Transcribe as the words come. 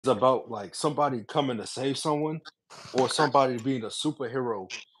about like somebody coming to save someone or somebody being a superhero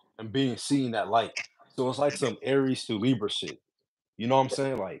and being seen that light. So it's like some Aries to Libra shit. You know what I'm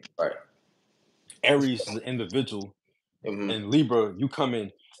saying? Like Right. Aries is an individual, Hmm. and Libra, you come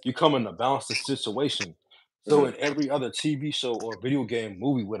in to balance the situation. So Hmm. in every other TV show or video game,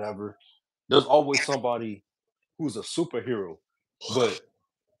 movie, whatever, there's always somebody who's a superhero.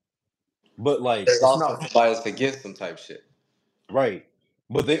 But like There's it's also not somebody that's against some type shit. right.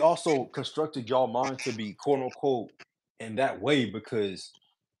 But they also constructed y'all mind to be quote unquote in that way because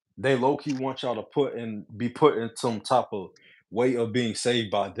they low key want y'all to be put in some type of way of being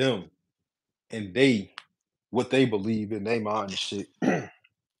saved by them and they what they believe in their mind and shit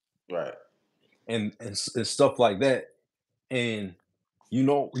Right. and stuff like that. And you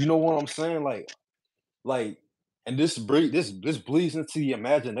know what I'm saying? Like and this bleeds into the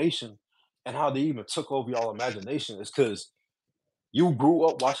imagination and how they even took over y'all imagination is because you grew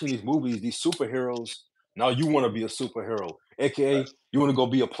up watching these movies, these superheroes. Now you want to be a superhero, aka you want to go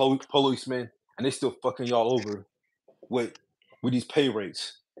be a policeman, and they still fucking y'all over with these pay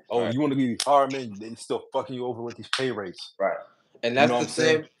rates. Oh, Right. you want to be a fireman, they still fucking you over with these pay rates. Right. And You know that's what the I'm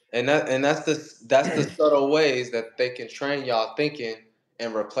saying? same that's the subtle ways that they can train y'all thinking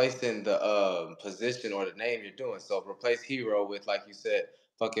and replacing the position or the name you're doing. So replace hero with, like you said,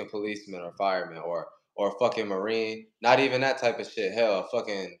 fucking policeman or fireman or fucking marine. Not even that type of shit. Hell,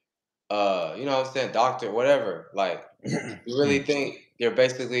 fucking you know what I'm saying, doctor, whatever. Like you really think you're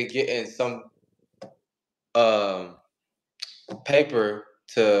basically getting some um paper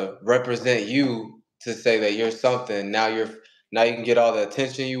to represent you to say that you're something. Now you can get all the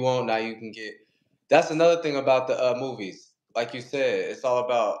attention you want. Now you can get. That's another thing about the movies. Like you said, it's all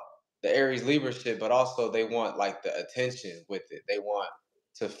about the Aries Libra shit, but also they want like the attention with it. They want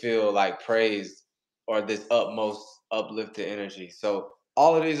to feel like praised or this utmost uplifted energy. So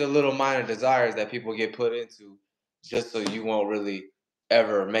all of these are little minor desires that people get put into just so you won't really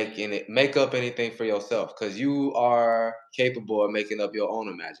ever make up anything for yourself because you are capable of making up your own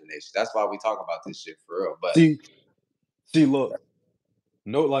imagination. That's why we talk about this shit for real. But see, see, look,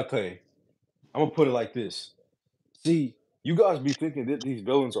 no, like, hey, I'm gonna put it like this. See, you guys be thinking that these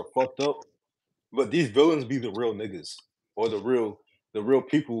villains are fucked up, but these villains be the real niggas or the real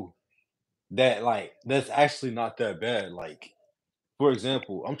people that like that's actually not that bad. Like, for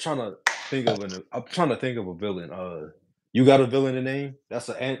example, I'm trying to think of a villain. You got a villain in name? That's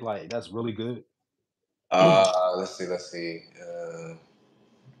a ant like that's really good. let's see.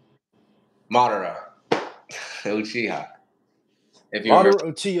 Madara, Uchiha. If you remember,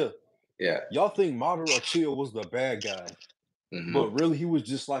 Madara Uchiha. yeah. Y'all think Madara Uchiha was the bad guy, Hmm. but really he was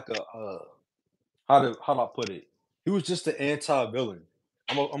just like a how do I put it? He was just an anti-villain.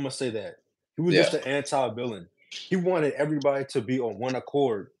 I'm gonna say that. He was Yeah. just an anti-villain. He wanted everybody to be on one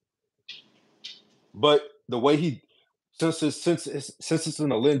accord, but the way he since it's in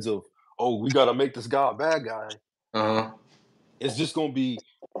the lens of oh we gotta make this guy a bad guy, Uh it's just gonna be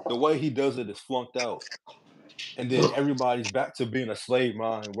the way he does it is flunked out, and then everybody's back to being a slave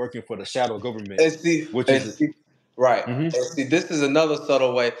mind working for the shadow government, which and is see, right. mhm. And see, this is another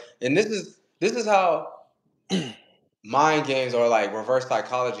subtle way, and this is how mind games or like reverse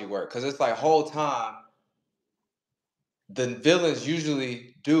psychology work. Because it's like whole time the villains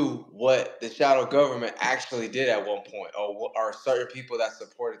usually do what the shadow government actually did at one point, or certain people that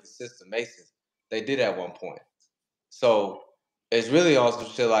supported the system, Masons, they did at one point. So it's really also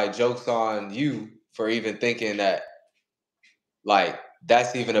shit like jokes on you for even thinking that like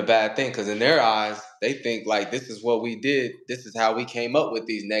that's even a bad thing because in their eyes they think like this is what we did, this is how we came up with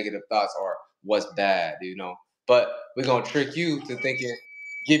these negative thoughts or what's bad. But we're gonna trick you to thinking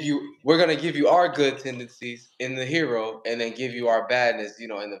we're gonna give you our good tendencies in the hero and then give you our badness in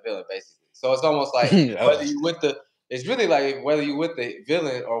the villain, basically. So it's almost like whether Oh, you with the it's really like whether you with the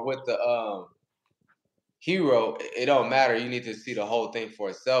villain or with the hero, it don't matter. You need to see the whole thing for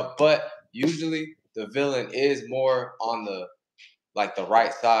itself. But usually the villain is more on the like the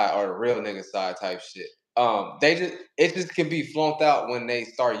right side or the real nigga side type shit. It just can be flunked out when they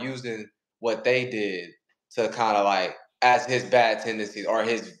start using what they did to kind of like as his bad tendencies or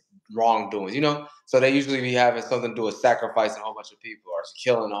his wrongdoings. So they usually be having something to do with sacrificing a whole bunch of people or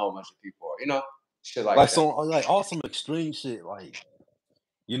killing a whole bunch of people or shit like like that. some like awesome extreme shit, like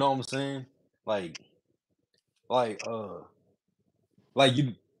you know what I'm saying? Like like like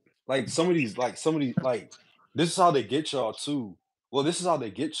you like some of these like this is how they get y'all too. Well, this is how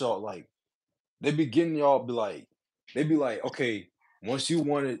they get y'all. Like they be getting y'all be like they be like, okay, once you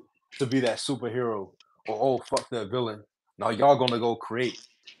wanted to be that superhero or oh fuck that villain, now y'all gonna go create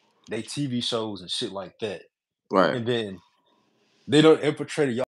they TV shows and shit like that. Right. And then They don't infiltrate y'all